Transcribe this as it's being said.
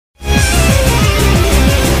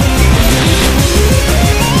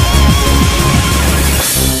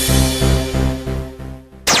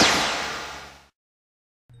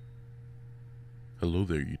Hello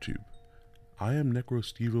there, YouTube. I am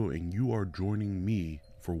Necrostevo, and you are joining me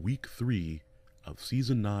for Week 3 of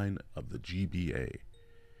Season 9 of the GBA.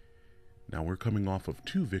 Now, we're coming off of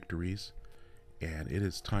 2 victories, and it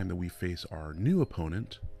is time that we face our new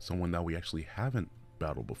opponent, someone that we actually haven't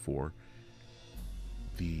battled before,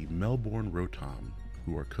 the Melbourne Rotoms,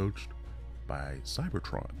 who are coached by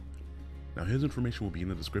Cybertron. Now, his information will be in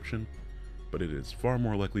the description, but it is far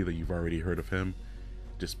more likely that you've already heard of him,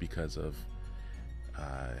 just because of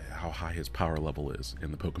how high his power level is in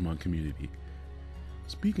the Pokemon community.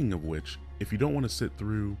 Speaking of which, if you don't want to sit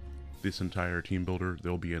through this entire team builder,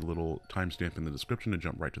 there'll be a little timestamp in the description to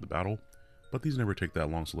jump right to the battle, but these never take that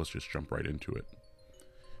long, so let's just jump right into it.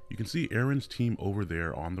 You can see Aaron's team over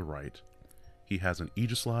there on the right. He has an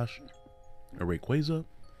Aegislash, a Rayquaza,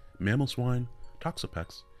 Mamoswine,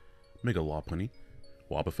 Toxapex, Mega Lopunny,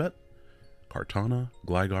 Wobbuffet, Kartana,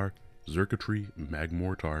 Gligar, Xurkitree,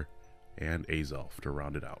 Magmortar, and Azelf to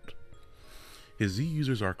round it out. His Z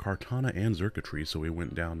users are Kartana and Xurkitree, so he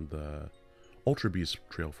went down the Ultra Beast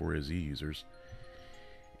trail for his Z users.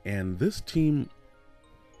 And this team,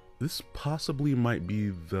 this possibly might be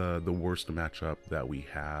the worst matchup that we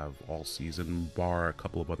have all season, bar a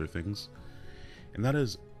couple of other things. And that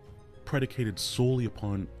is predicated solely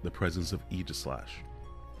upon the presence of Aegislash.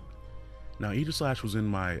 Now, Aegislash was in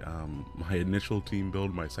my my initial team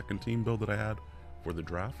build, my second team build that I had for the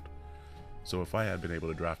draft. So if I had been able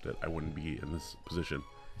to draft it, I wouldn't be in this position.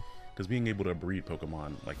 Because being able to breed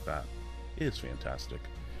Pokemon like that is fantastic.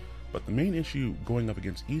 But the main issue going up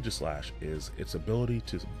against Aegislash is its ability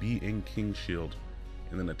to be in King Shield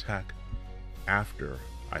and then attack after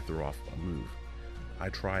I throw off a move. I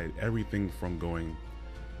tried everything from going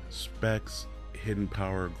Specs, Hidden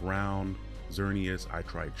Power, Ground, Xerneas. I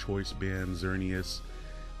tried Choice Band, Xerneas.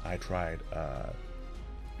 I tried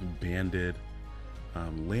Banded,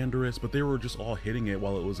 Landorus, but they were just all hitting it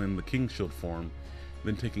while it was in the King Shield form,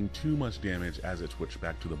 then taking too much damage as it switched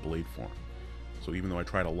back to the Blade form. So even though I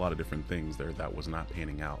tried a lot of different things there, that was not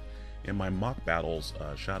panning out. In my mock battles,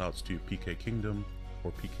 shoutouts to PK Kingdom,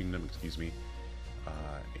 or P Kingdom, excuse me,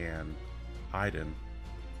 and Iden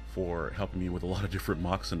for helping me with a lot of different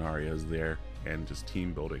mock scenarios there, and just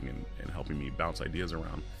team building and helping me bounce ideas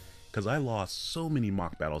around. Because I lost so many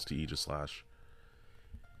mock battles to Aegislash.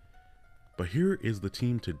 But here is the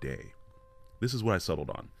team today. This is what I settled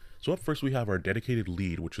on. So up first we have our dedicated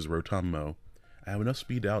lead, which is Rotom Mo. I have enough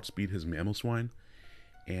speed to outspeed his Mamoswine,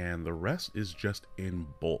 and the rest is just in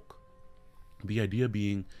bulk. The idea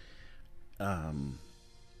being, I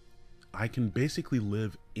can basically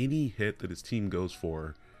live any hit that his team goes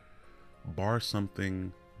for, bar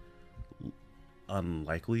something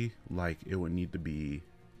unlikely, like it would need to be,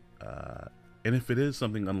 and if it is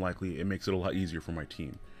something unlikely, it makes it a lot easier for my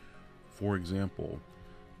team. For example,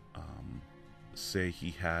 say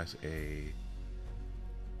he has a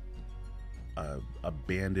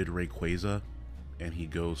banded Rayquaza and he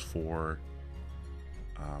goes for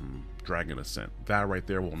Dragon Ascent. That right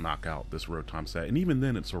there will knock out this Rotom set, and even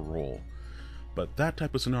then it's a roll. But that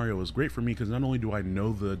type of scenario is great for me because not only do I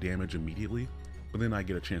know the damage immediately, but then I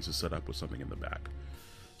get a chance to set up with something in the back.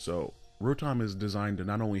 So Rotom is designed to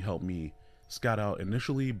not only help me scout out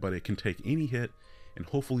initially, but it can take any hit and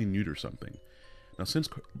hopefully neuter something. Now, since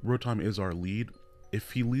Rotom is our lead,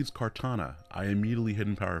 if he leads Kartana, I immediately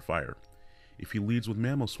Hidden Power Fire. If he leads with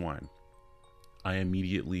Mamoswine, I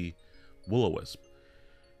immediately Will-O-Wisp.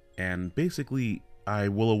 And basically, I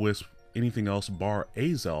Will-O-Wisp anything else bar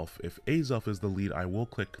Azelf. If Azelf is the lead, I will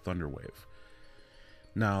click Thunder Wave.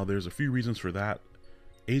 Now, there's a few reasons for that.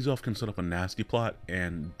 Azelf can set up a nasty plot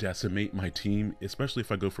and decimate my team, especially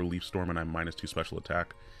if I go for Leaf Storm and I'm -2 special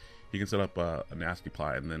attack. He can set up a nasty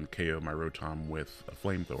plot and then KO my Rotom with a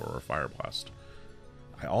Flamethrower or a Fire Blast.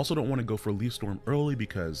 I also don't want to go for Leaf Storm early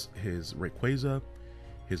because his Rayquaza,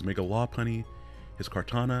 his Mega Lopunny, his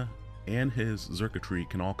Kartana, and his Xurkitree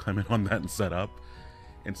can all come in on that and set up.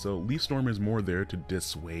 And so Leaf Storm is more there to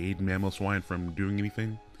dissuade Mamoswine from doing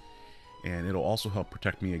anything. And it'll also help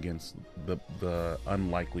protect me against the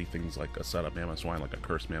unlikely things like a setup Mamoswine, like a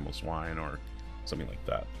Cursed Mamoswine or something like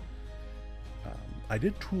that. I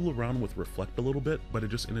did tool around with Reflect a little bit, but it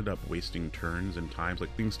just ended up wasting turns and times.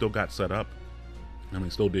 Like, things still got set up, I mean,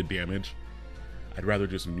 still did damage. I'd rather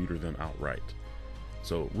just neuter them outright.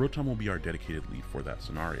 So Rotom will be our dedicated lead for that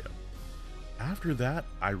scenario. After that,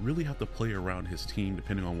 I really have to play around his team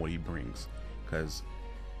depending on what he brings, because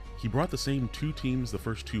he brought the same 2 teams the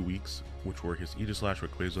first 2 weeks, which were his Aegislash,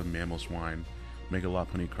 Rayquaza, Mamoswine, Mega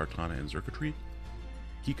Lopunny, Kartana, and Xurkitree.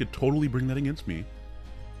 He could totally bring that against me.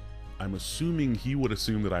 I'm assuming he would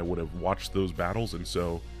assume that I would have watched those battles, and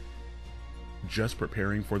so just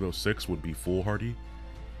preparing for those 6 would be foolhardy.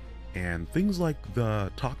 And things like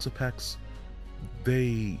the Toxapex,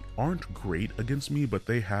 they aren't great against me, but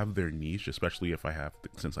they have their niche, especially if I have,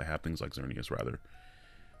 since I have things like Xerneas rather.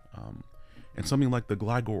 And something like the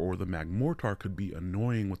Gligar or the Magmortar could be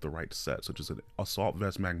annoying with the right set, such as an Assault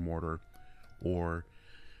Vest Magmortar or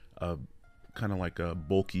a kind of like a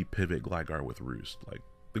bulky pivot Gligar with Roost. Like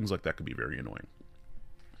things like that could be very annoying.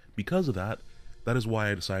 Because of that, that is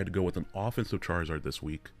why I decided to go with an offensive Charizard this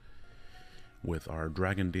week with our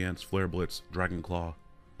Dragon Dance, Flare Blitz, Dragon Claw.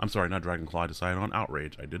 I'm sorry, not Dragon Claw, I decided on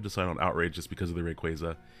Outrage. I did decide on Outrage just because of the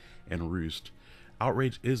Rayquaza and Roost.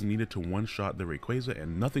 Outrage is needed to one-shot the Rayquaza,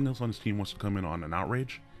 and nothing else on his team wants to come in on an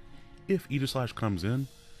Outrage. If Aegislash comes in,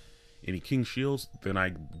 any King Shields, then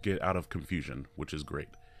I get out of confusion, which is great.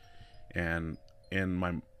 And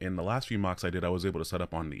in the last few mocks I did, I was able to set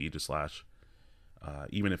up on the Aegislash.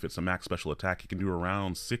 Even if it's a max special attack, he can do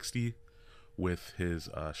around 60 with his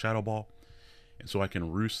Shadow Ball. And so I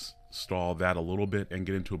can Roost stall that a little bit and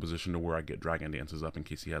get into a position to where I get Dragon Dances up in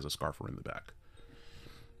case he has a Scarfer in the back.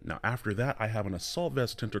 Now after that, I have an Assault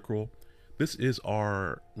Vest Tentacruel. This is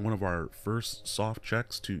one of our first soft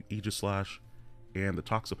checks to Aegislash and the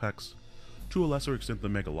Toxapex, to a lesser extent the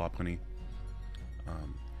Mega Lopunny.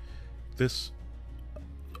 This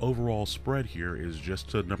overall spread here is just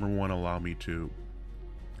to, number one, allow me to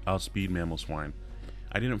outspeed Mamoswine.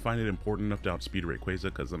 I didn't find it important enough to outspeed Rayquaza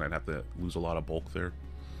because then I'd have to lose a lot of bulk there.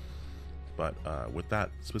 But with that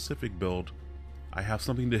specific build, I have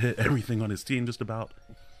something to hit everything on his team just about.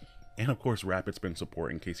 And of course Rapid Spin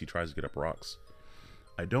support in case he tries to get up rocks.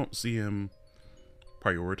 I don't see him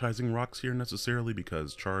prioritizing rocks here necessarily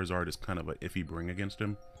because Charizard is kind of an iffy bring against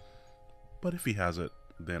him. But if he has it,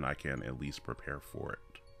 then I can at least prepare for it.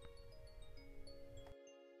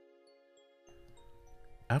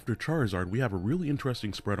 After Charizard, we have a really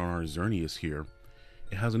interesting spread on our Xerneas here.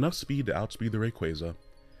 It has enough speed to outspeed the Rayquaza,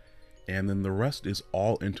 and then the rest is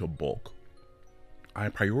all into bulk. I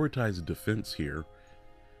prioritize defense here,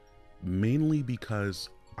 mainly because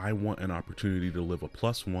I want an opportunity to live a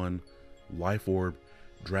 +1 Life Orb,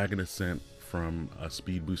 Dragon Ascent from a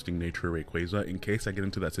speed boosting nature Rayquaza in case I get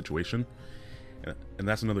into that situation. And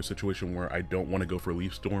that's another situation where I don't want to go for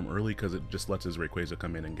Leaf Storm early because it just lets his Rayquaza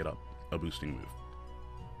come in and get up a boosting move.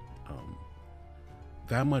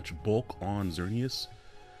 That much bulk on Xerneas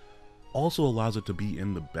also allows it to be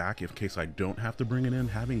in the back in case I don't have to bring it in.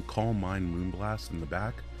 Having Calm Mind Moonblast in the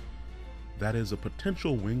back, that is a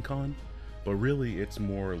potential win con, but really it's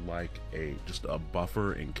more like just a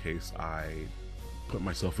buffer in case I put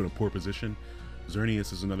myself in a poor position.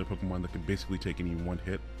 Xerneas is another Pokemon that can basically take any one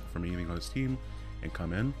hit from anything on his team and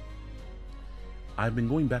come in. I've been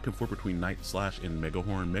going back and forth between Night Slash and Mega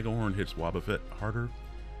Horn. Mega Horn hits Wobbuffet harder,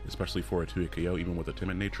 especially for a 2-hit KO, even with a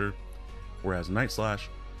timid nature, whereas Night Slash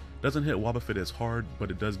doesn't hit Wobbuffet as hard, but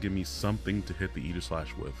it does give me something to hit the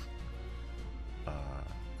Aegislash with.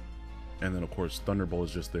 And then of course Thunderbolt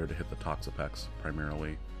is just there to hit the Toxapex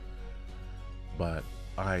primarily. But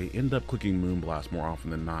I end up clicking Moonblast more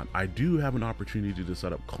often than not. I do have an opportunity to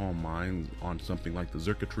set up Calm Mind on something like the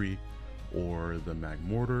Xurkitree or the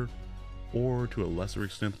Magmortar, or to a lesser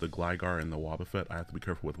extent the Gligar and the Wobbuffet. I have to be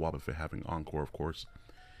careful with Wobbuffet having Encore, of course.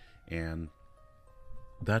 And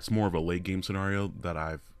that's more of a late game scenario that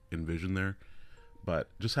I've envisioned there. But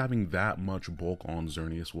just having that much bulk on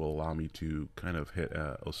Xerneas will allow me to kind of hit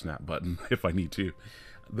a snap button if I need to.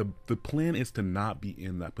 The plan is to not be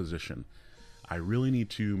in that position. I really need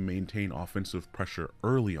to maintain offensive pressure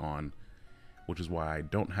early on, which is why I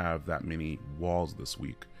don't have that many walls this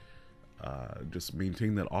week. Just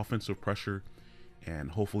maintain that offensive pressure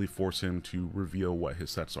and hopefully force him to reveal what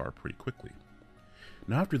his sets are pretty quickly.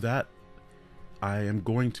 Now after that, I am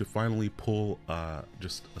going to finally pull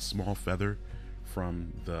just a small feather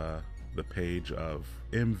from the page of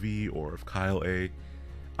MV or of Kyle A.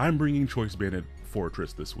 I'm bringing Choice Banded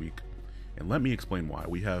Fortress this week, and let me explain why.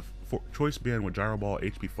 We have Choice Band with Gyro Ball,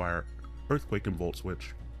 HP Fire, Earthquake, and Volt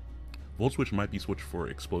Switch. Volt Switch might be switched for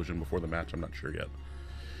Explosion before the match, I'm not sure yet.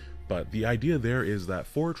 But the idea there is that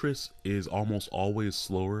Fortress is almost always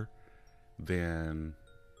slower than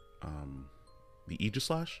the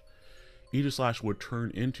Aegislash. Aegislash would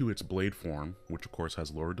turn into its Blade form, which of course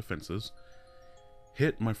has lower defenses,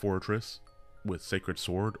 hit my Fortress with Sacred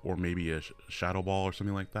Sword or maybe a Shadow Ball or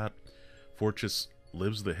something like that. Fortress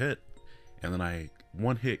lives the hit, and then I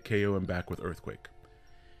one-hit KO him back with Earthquake.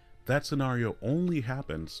 That scenario only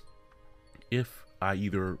happens if I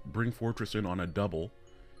either bring Fortress in on a double,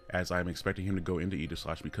 as I'm expecting him to go into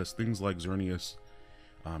Aegislash, because things like Xerneas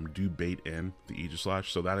do bait in the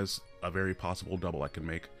Aegislash, so that is a very possible double I can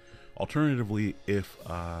make. Alternatively, if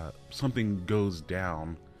something goes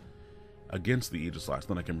down against the Aegis Slash,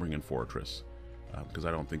 then I can bring in Fortress, because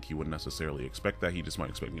I don't think he would necessarily expect that. He just might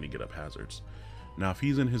expect me to get up hazards. Now, if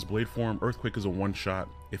he's in his Blade form, Earthquake is a 1-shot.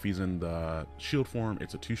 If he's in the Shield form,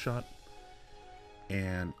 it's a 2-shot.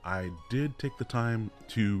 And I did take the time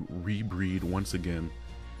to rebreed once again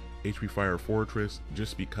HP Fire Fortress,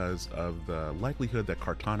 just because of the likelihood that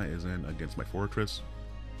Kartana is in against my Fortress.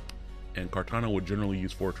 And Kartana would generally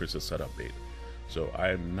use Fortress as setup bait. So I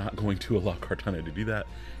am not going to allow Kartana to do that,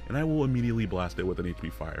 and I will immediately blast it with an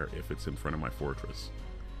HP Fire if it's in front of my Fortress.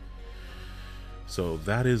 So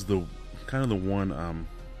that is the kind of the one.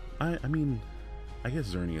 I mean, I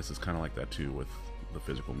guess Xerneas is kind of like that too, with the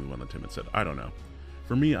physical move on the Timid Set. I don't know.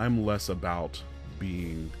 For me, I'm less about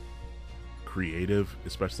being creative,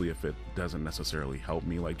 especially if it doesn't necessarily help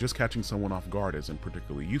me. Like, just catching someone off guard isn't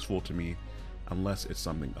particularly useful to me unless it's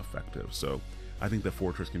something effective. So I think that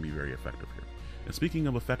Fortress can be very effective here. And speaking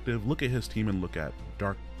of effective, look at his team and look at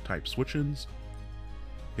dark type switch-ins.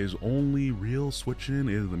 His only real switch-in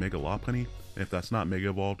is the Mega Lopunny, and if that's not Mega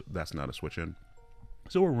Evolved, that's not a switch-in.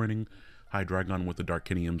 So we're running Hydreigon with the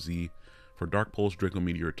Darkinium Z for Dark Pulse, Draco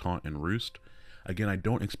Meteor, Taunt, and Roost. Again, I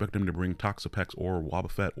don't expect him to bring Toxapex or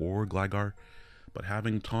Wobbuffet or Gligar, but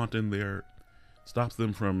having Taunt in there stops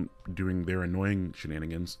them from doing their annoying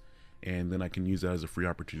shenanigans, and then I can use that as a free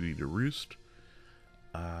opportunity to Roost.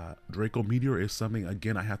 Draco Meteor is something,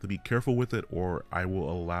 again, I have to be careful with it, or I will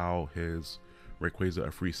allow his Rayquaza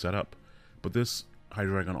a free setup. But this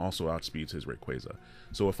Hydreigon also outspeeds his Rayquaza.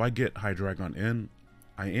 So if I get Hydreigon in,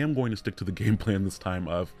 I am going to stick to the game plan this time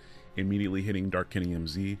of immediately hitting Darkinium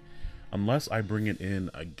Z, unless I bring it in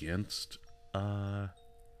against,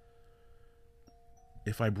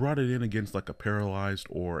 if I brought it in against like a Paralyzed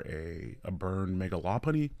or a Burn Mega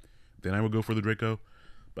Lopunny, then I would go for the Draco.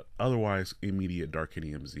 But otherwise, immediate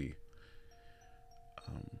Darkinium Z.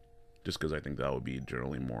 Just because I think that would be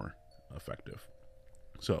generally more effective.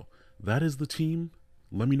 So, that is the team.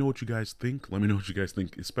 Let me know what you guys think. Let me know what you guys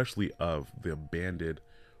think, especially of the Banded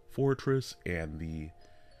Fortress and the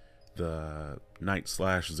Knight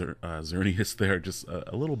slash Xerneas there. Just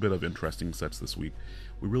a little bit of interesting sets this week.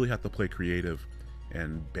 We really have to play creative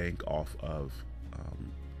and bank off of,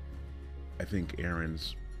 I think,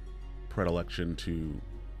 Aaron's predilection to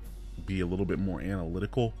be a little bit more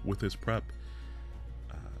analytical with his prep,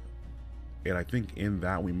 and I think in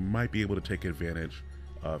that we might be able to take advantage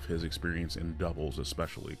of his experience in doubles,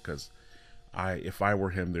 especially because if I were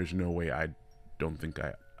him, there's no way, I don't think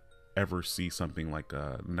I ever see something like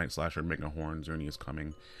a Night Slasher, Mega Horn, Xerneas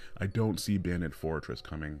coming. I don't see Banded Fortress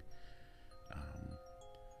coming,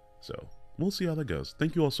 so we'll see how that goes.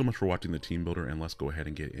 Thank you all so much for watching the Team Builder, and let's go ahead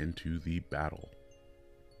and get into the battle.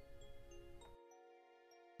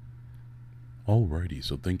 Alrighty,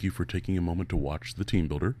 so thank you for taking a moment to watch the Team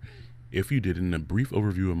Builder. If you didn't, a brief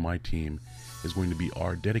overview of my team is going to be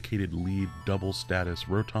our dedicated lead double status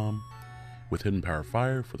Rotom with Hidden Power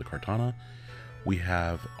Fire for the Kartana. We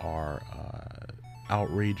have our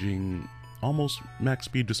outraging, almost max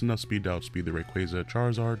speed, just enough speed to outspeed the Rayquaza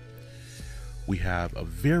Charizard. We have a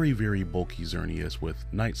very, very bulky Xerneas with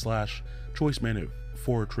Night Slash, Choice Banded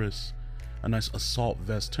Fortress, a nice Assault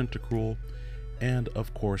Vest Tentacruel, and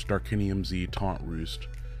of course Darkinium Z, Taunt, Roost,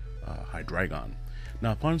 Hydreigon.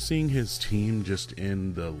 Now, upon seeing his team just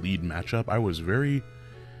in the lead matchup, I was very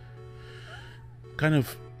kind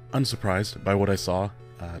of unsurprised by what I saw.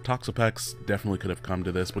 Toxapex definitely could have come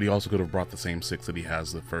to this, but he also could have brought the same 6 that he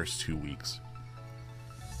has the first 2 weeks.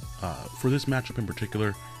 For this matchup in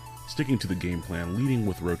particular, sticking to the game plan, leading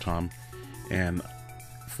with Rotom, and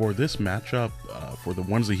for this matchup, for the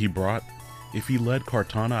ones that he brought, if he led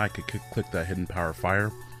Kartana, I could click that Hidden Power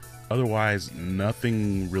Fire. Otherwise,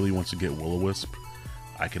 nothing really wants to get Will-O-Wisp.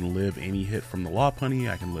 I can live any hit from the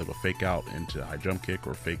Lopunny, I can live a Fake Out into High Jump Kick,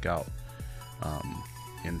 or Fake Out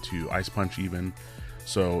into Ice Punch even.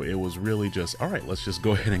 So it was really just, alright, let's just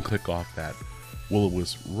go ahead and click off that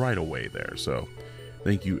Will-O-Wisp right away there. So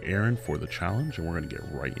thank you, Aaron, for the challenge, and we're going to get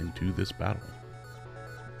right into this battle.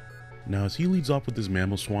 Now, as he leads off with his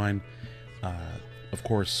Mamoswine, of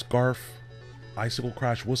course, Scarf Icicle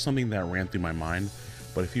Crash was something that ran through my mind,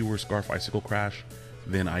 but if he were Scarf Icicle Crash,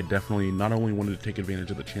 then I definitely not only wanted to take advantage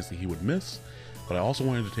of the chance that he would miss, but I also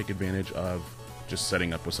wanted to take advantage of just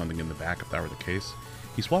setting up with something in the back if that were the case.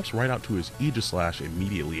 He swaps right out to his Aegislash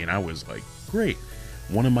immediately, and I was like, great.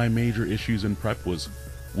 One of my major issues in prep was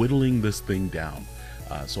whittling this thing down.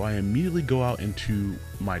 So I immediately go out into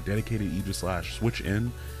my dedicated Aegislash switch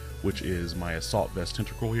in, which is my Assault Vest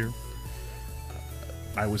Tentacruel here.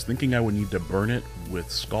 I was thinking I would need to burn it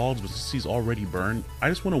with Scalds, but since he's already burned, I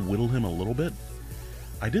just want to whittle him a little bit.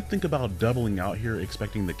 I did think about doubling out here,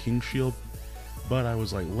 expecting the King Shield, but I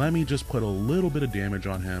was like, let me just put a little bit of damage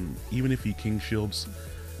on him. Even if he King Shields,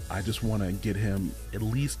 I just want to get him at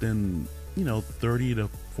least in, you know, 30 to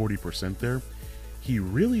 40% there. He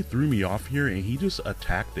really threw me off here, and he just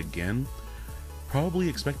attacked again, probably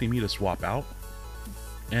expecting me to swap out.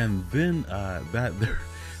 And then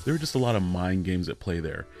there were just a lot of mind games at play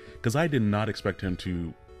there, because I did not expect him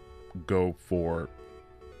to go for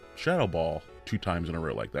Shadow Ball 2 times in a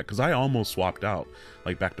row like that, because I almost swapped out,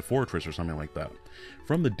 like back to Fortress or something like that.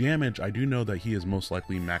 From the damage, I do know that he is most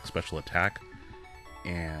likely max special attack,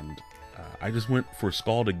 and I just went for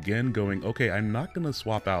Scald again, going, okay, I'm not going to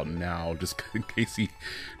swap out now, just in case he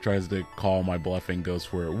tries to call my bluff and goes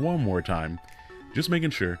for it one more time. Just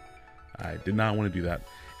making sure. I did not want to do that.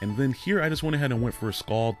 And then here, I just went ahead and went for a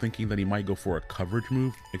Scald, thinking that he might go for a coverage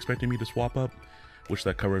move, expecting me to swap up, which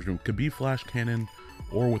that coverage move could be Flash Cannon,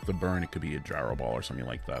 or with the burn, it could be a Gyro Ball or something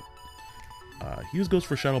like that. He just goes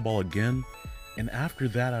for Shadow Ball again, and after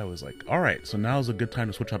that, I was like, alright, so now is a good time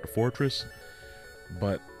to switch out to Fortress,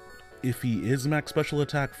 but if he is max special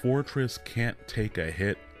attack, Fortress can't take a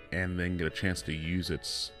hit and then get a chance to use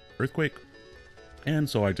its Earthquake, and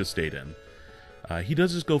so I just stayed in. He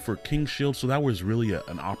does just go for King Shield, so that was really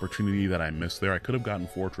an opportunity that I missed there. I could have gotten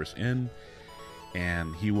Fortress in,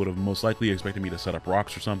 and he would have most likely expected me to set up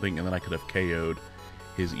rocks or something, and then I could have KO'd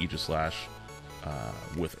his Aegislash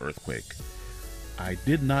with Earthquake. I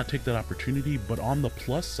did not take that opportunity, but on the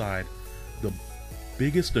plus side, the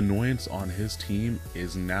biggest annoyance on his team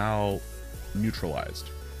is now neutralized.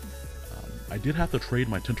 I did have to trade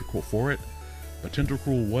my Tentacruel for it, but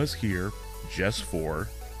Tentacruel was here just for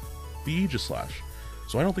the Aegislash.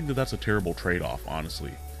 So I don't think that that's a terrible trade-off,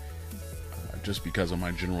 honestly. Just because of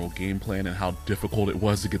my general game plan and how difficult it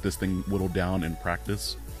was to get this thing whittled down in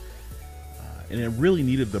practice. And it really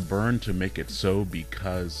needed the burn to make it so,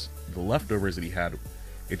 because the leftovers that he had,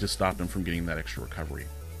 it just stopped him from getting that extra recovery.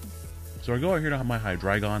 So I go out here to have my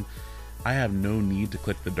Hydreigon. I have no need to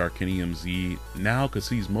click the Darkinium Z now, because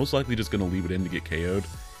he's most likely just going to leave it in to get KO'd.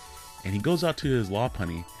 And he goes out to his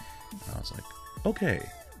Lopunny. I was like, okay,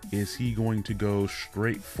 is he going to go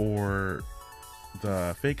straight for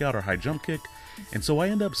the Fake Out or High Jump Kick? And so I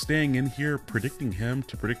end up staying in here, predicting him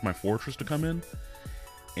to predict my Fortress to come in.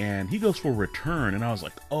 And he goes for Return, and I was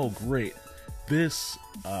like, oh great, this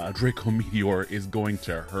Draco Meteor is going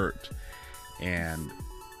to hurt. And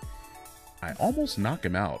I almost knock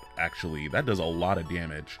him out, actually. That does a lot of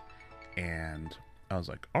damage. And I was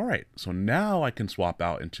like, alright, so now I can swap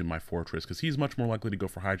out into my Fortress, because he's much more likely to go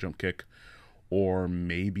for High Jump Kick, or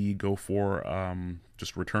maybe go for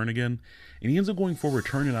just Return again. And he ends up going for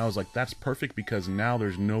Return, and I was like, that's perfect, because now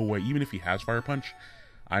there's no way, even if he has Fire Punch,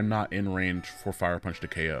 I'm not in range for Fire Punch to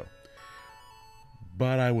KO.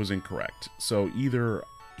 But I was incorrect. So either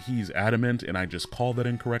he's adamant and I just called that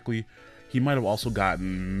incorrectly. He might have also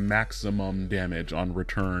gotten maximum damage on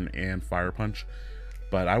Return and Fire Punch.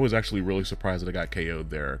 But I was actually really surprised that I got KO'd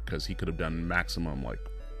there, because he could have done maximum like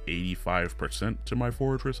 85% to my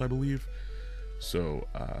Fortress, I believe. So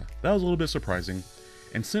that was a little bit surprising.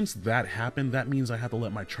 And since that happened, that means I had to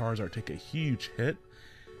let my Charizard take a huge hit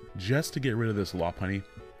just to get rid of this Lopunny.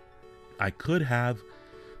 I could have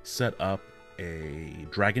set up a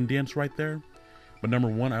Dragon Dance right there, but number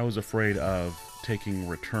one, I was afraid of taking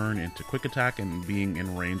Return into Quick Attack and being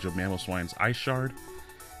in range of Mamoswine's Ice Shard,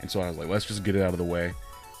 and so I was like, let's just get it out of the way,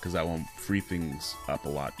 because that will free things up a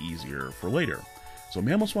lot easier for later. So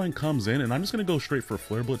Mamoswine comes in, and I'm just going to go straight for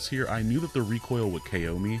Flare Blitz here. I knew that the recoil would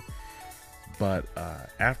KO me, but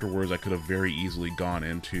afterwards I could have very easily gone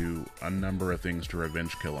into a number of things to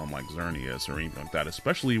revenge kill him, like Xerneas or anything like that,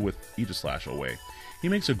 especially with Aegislash away. He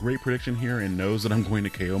makes a great prediction here and knows that I'm going to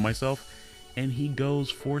KO myself, and he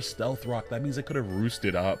goes for Stealth Rock. That means I could have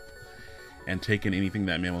roosted up and taken anything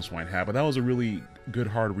that Mamoswine had, but that was a really good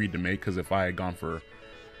hard read to make, because if I had gone for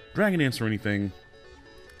Dragon Dance or anything,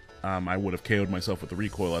 I would have KO'd myself with the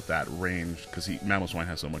recoil at that range, because Mamoswine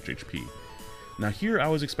has so much HP. Now here, I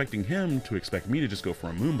was expecting him to expect me to just go for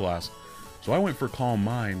a Moonblast, so I went for Calm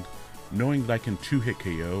Mind, knowing that I can 2-hit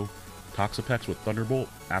KO Toxapex with Thunderbolt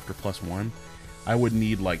after +1. I would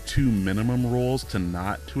need like 2 minimum rolls to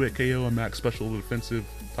not 2-hit KO a max special defensive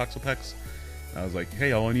Toxapex. I was like,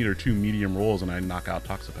 hey, all I need are 2 medium rolls and I knock out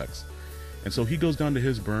Toxapex. And so he goes down to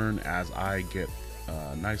his burn as I get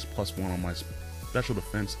a nice +1 on my special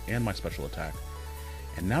defense and my special attack.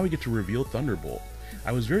 And now we get to reveal Thunderbolt.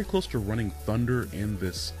 I was very close to running Thunder in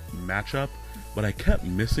this matchup, but I kept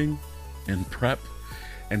missing in prep,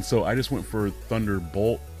 and so I just went for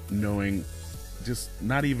Thunderbolt, knowing just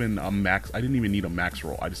not even a max, I didn't even need a max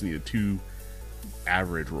roll, I just needed 2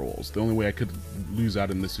 average rolls. The only way I could lose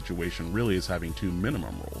out in this situation really is having 2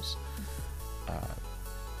 minimum rolls.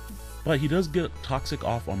 But he does get Toxic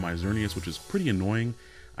off on my Xerneas, which is pretty annoying.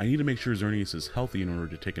 I need to make sure Xerneas is healthy in order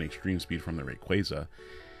to take an extreme speed from the Rayquaza.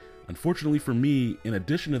 Unfortunately for me, in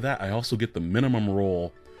addition to that, I also get the minimum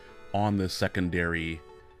roll on the secondary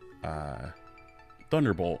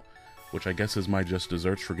Thunderbolt, which I guess is my just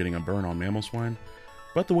desserts for getting a burn on Mamoswine.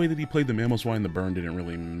 But the way that he played the Mamoswine, the burn didn't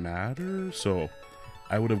really matter, so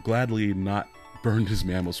I would have gladly not burned his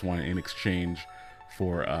Mamoswine in exchange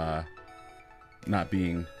for not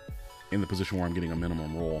being in the position where I'm getting a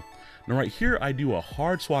minimum roll. Now right here, I do a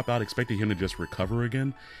hard swap out, expecting him to just recover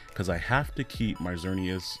again, because I have to keep my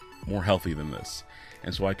Xerneas more healthy than this.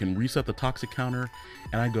 And so I can reset the Toxic counter,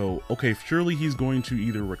 and I go, okay, surely he's going to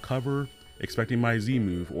either recover, expecting my Z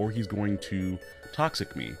move, or he's going to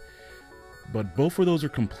Toxic me. But both of those are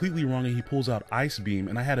completely wrong, and he pulls out Ice Beam,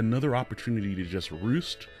 and I had another opportunity to just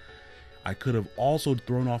roost. I could have also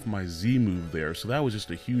thrown off my Z move there, so that was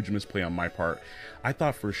just a huge misplay on my part. I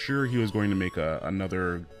thought for sure he was going to make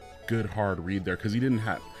another good hard read there, because he didn't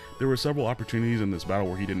have... There were several opportunities in this battle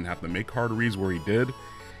where he didn't have to make hard reads where he did,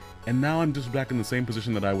 and now I'm just back in the same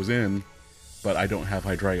position that I was in, but I don't have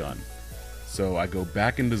Hydreigon. So I go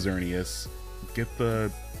back into Xerneas, get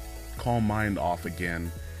the Calm Mind off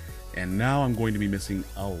again, and now I'm going to be missing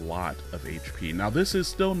a lot of HP. Now this is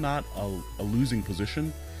still not a losing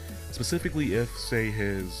position, specifically if, say,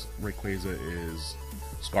 his Rayquaza is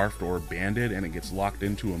Scarfed or Banded and it gets locked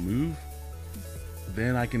into a move,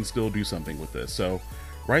 then I can still do something with this. So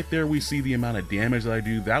right there we see the amount of damage that I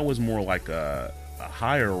do. That was more like a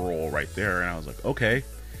higher roll right there, and I was like, okay,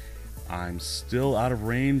 I'm still out of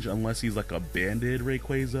range unless he's like a Banded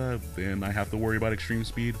Rayquaza, then I have to worry about extreme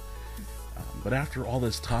speed. But after all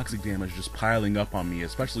this toxic damage just piling up on me,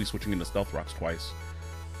 especially switching into Stealth Rocks twice,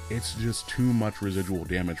 it's just too much residual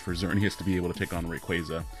damage for Xerneas to be able to take on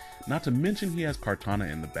Rayquaza. Not to mention he has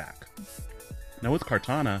Kartana in the back. Now with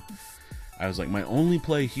Kartana, I was like, my only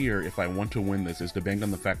play here, if I want to win this, is to bank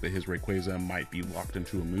on the fact that his Rayquaza might be locked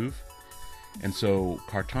into a move. And so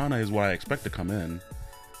Kartana is what I expect to come in.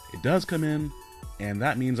 It does come in, and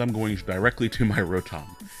that means I'm going directly to my Rotom.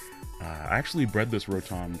 I actually bred this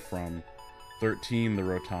Rotom from 13, the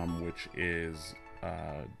Rotom, which is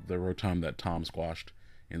the Rotom that Tom squashed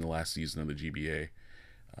in the last season of the GBA.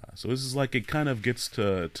 So this is like, it kind of gets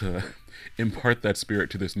to impart that spirit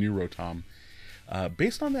to this new Rotom.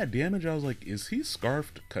 Based on that damage, I was like, is he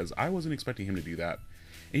Scarfed? Because I wasn't expecting him to do that.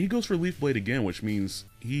 And he goes for Leaf Blade again, which means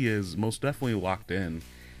he is most definitely locked in.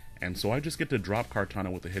 And so I just get to drop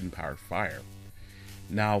Kartana with the Hidden Power Fire.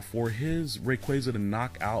 Now, for his Rayquaza to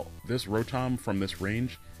knock out this Rotom from this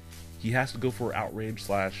range, he has to go for Outrage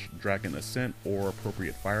 / Dragon Ascent or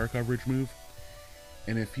appropriate fire coverage move.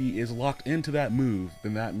 And if he is locked into that move,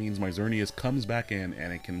 then that means my Xerneas comes back in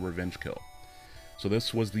and it can revenge kill. So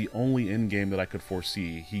this was the only end game that I could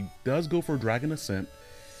foresee. He does go for Dragon Ascent,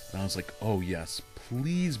 and I was like, oh yes,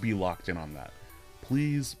 please be locked in on that.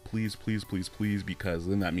 Please, please, please, please, please, because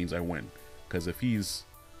then that means I win. Because if he's,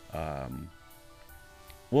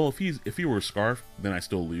 well, if he were Scarfed, then I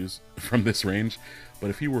still lose from this range. But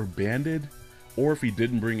if he were Banded, or if he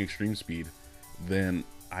didn't bring extreme speed, then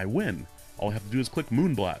I win. All I have to do is click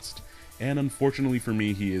Moonblast. And unfortunately for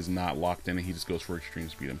me, he is not locked in, and he just goes for extreme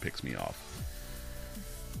speed and picks me off.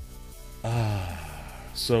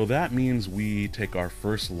 So that means we take our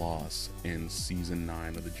first loss in Season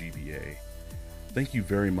 9 of the GBA. Thank you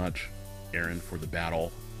very much, Aaron, for the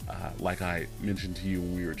battle. Like I mentioned to you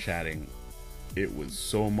when we were chatting, it was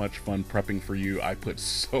so much fun prepping for you. I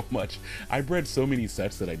bred so many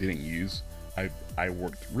sets that I didn't use. I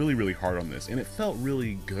worked really, really hard on this, and it felt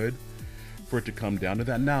really good for it to come down to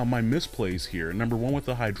that. Now, my misplays here, number one with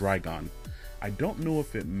the Hydreigon, I don't know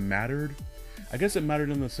if it mattered. I guess it mattered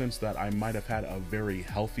in the sense that I might have had a very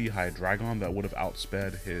healthy Hydreigon that would have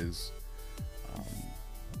outsped his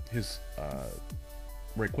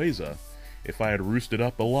Rayquaza if I had roosted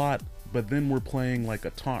up a lot, but then we're playing like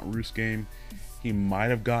a taunt roost game. He might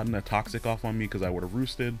have gotten a Toxic off on me because I would have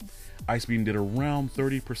roosted. Ice Beam did around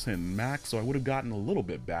 30% max, so I would have gotten a little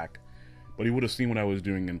bit back, but he would have seen what I was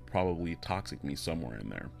doing and probably Toxic me somewhere in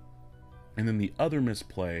there. And then the other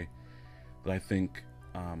misplay that I think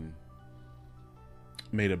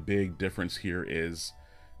made a big difference here is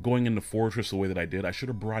going into Fortress the way that I did. I should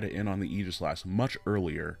have brought it in on the Aegislash much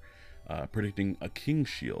earlier. Predicting a King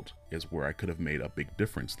Shield is where I could have made a big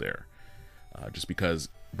difference there. Just because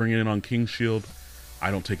bringing it in on King Shield,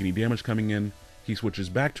 I don't take any damage coming in. He switches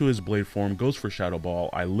back to his Blade form, goes for Shadow Ball.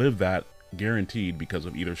 I live that guaranteed because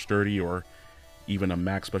of either Sturdy or even a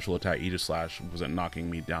max special attack Aegis Slash wasn't knocking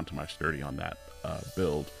me down to my sturdy on that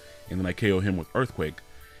build. And then I KO him with Earthquake.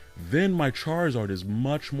 Then my Charizard is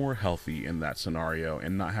much more healthy in that scenario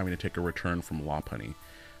and not having to take a return from Lopunny.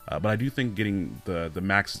 But I do think getting the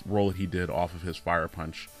max roll that he did off of his Fire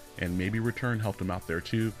Punch and maybe return helped him out there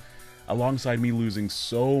too, alongside me losing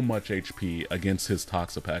so much HP against his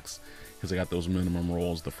Toxapex because I got those minimum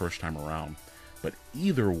rolls the first time around. But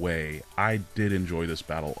either way, I did enjoy this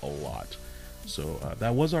battle a lot. So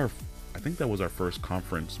that was I think that was our first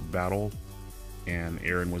conference battle, and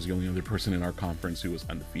Aaron was the only other person in our conference who was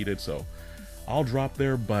undefeated, so I'll drop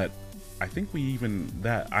there. But I think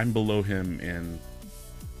I'm below him in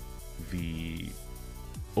the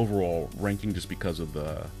overall ranking just because of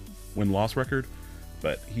the win-loss record,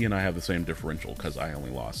 but he and I have the same differential because I only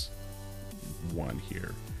lost 1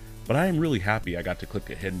 here. But I am really happy I got to click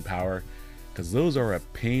a Hidden Power, because those are a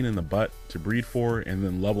pain in the butt to breed for and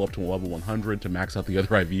then level up to level 100 to max out the other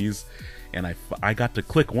IVs. And I got to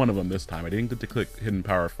click one of them this time. I didn't get to click Hidden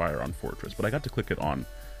Power Fire on Fortress, but I got to click it on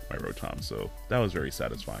my Rotom, so that was very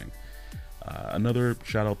satisfying. Another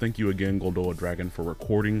shout out, thank you again, Goldoa Dragon, for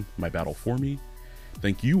recording my battle for me.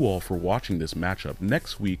 Thank you all for watching this matchup.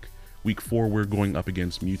 Next week, week 4, we're going up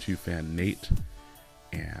against Mewtwo fan Nate,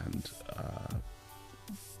 and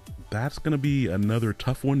that's going to be another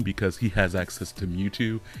tough one because he has access to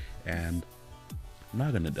Mewtwo, and I'm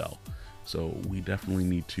not going to Dell. So we definitely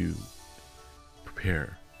need to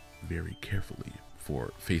prepare very carefully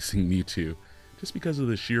for facing Mewtwo, just because of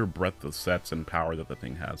the sheer breadth of sets and power that the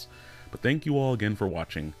thing has. But thank you all again for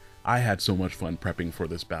watching. I had so much fun prepping for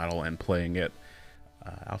this battle and playing it.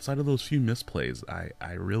 Outside of those few misplays,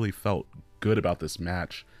 I really felt good about this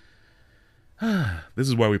match. This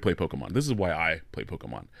is why we play Pokemon. This is why I play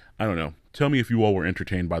Pokemon. I don't know. Tell me if you all were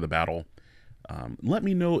entertained by the battle. Let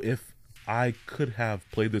me know if I could have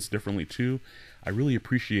played this differently too. I really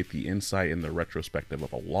appreciate the insight and the retrospective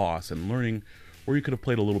of a loss and learning where you could have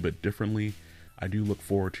played a little bit differently. I do look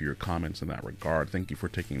forward to your comments in that regard. Thank you for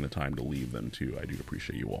taking the time to leave them too. I do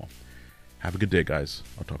appreciate you all. Have a good day, guys.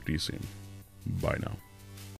 I'll talk to you soon. Bye now.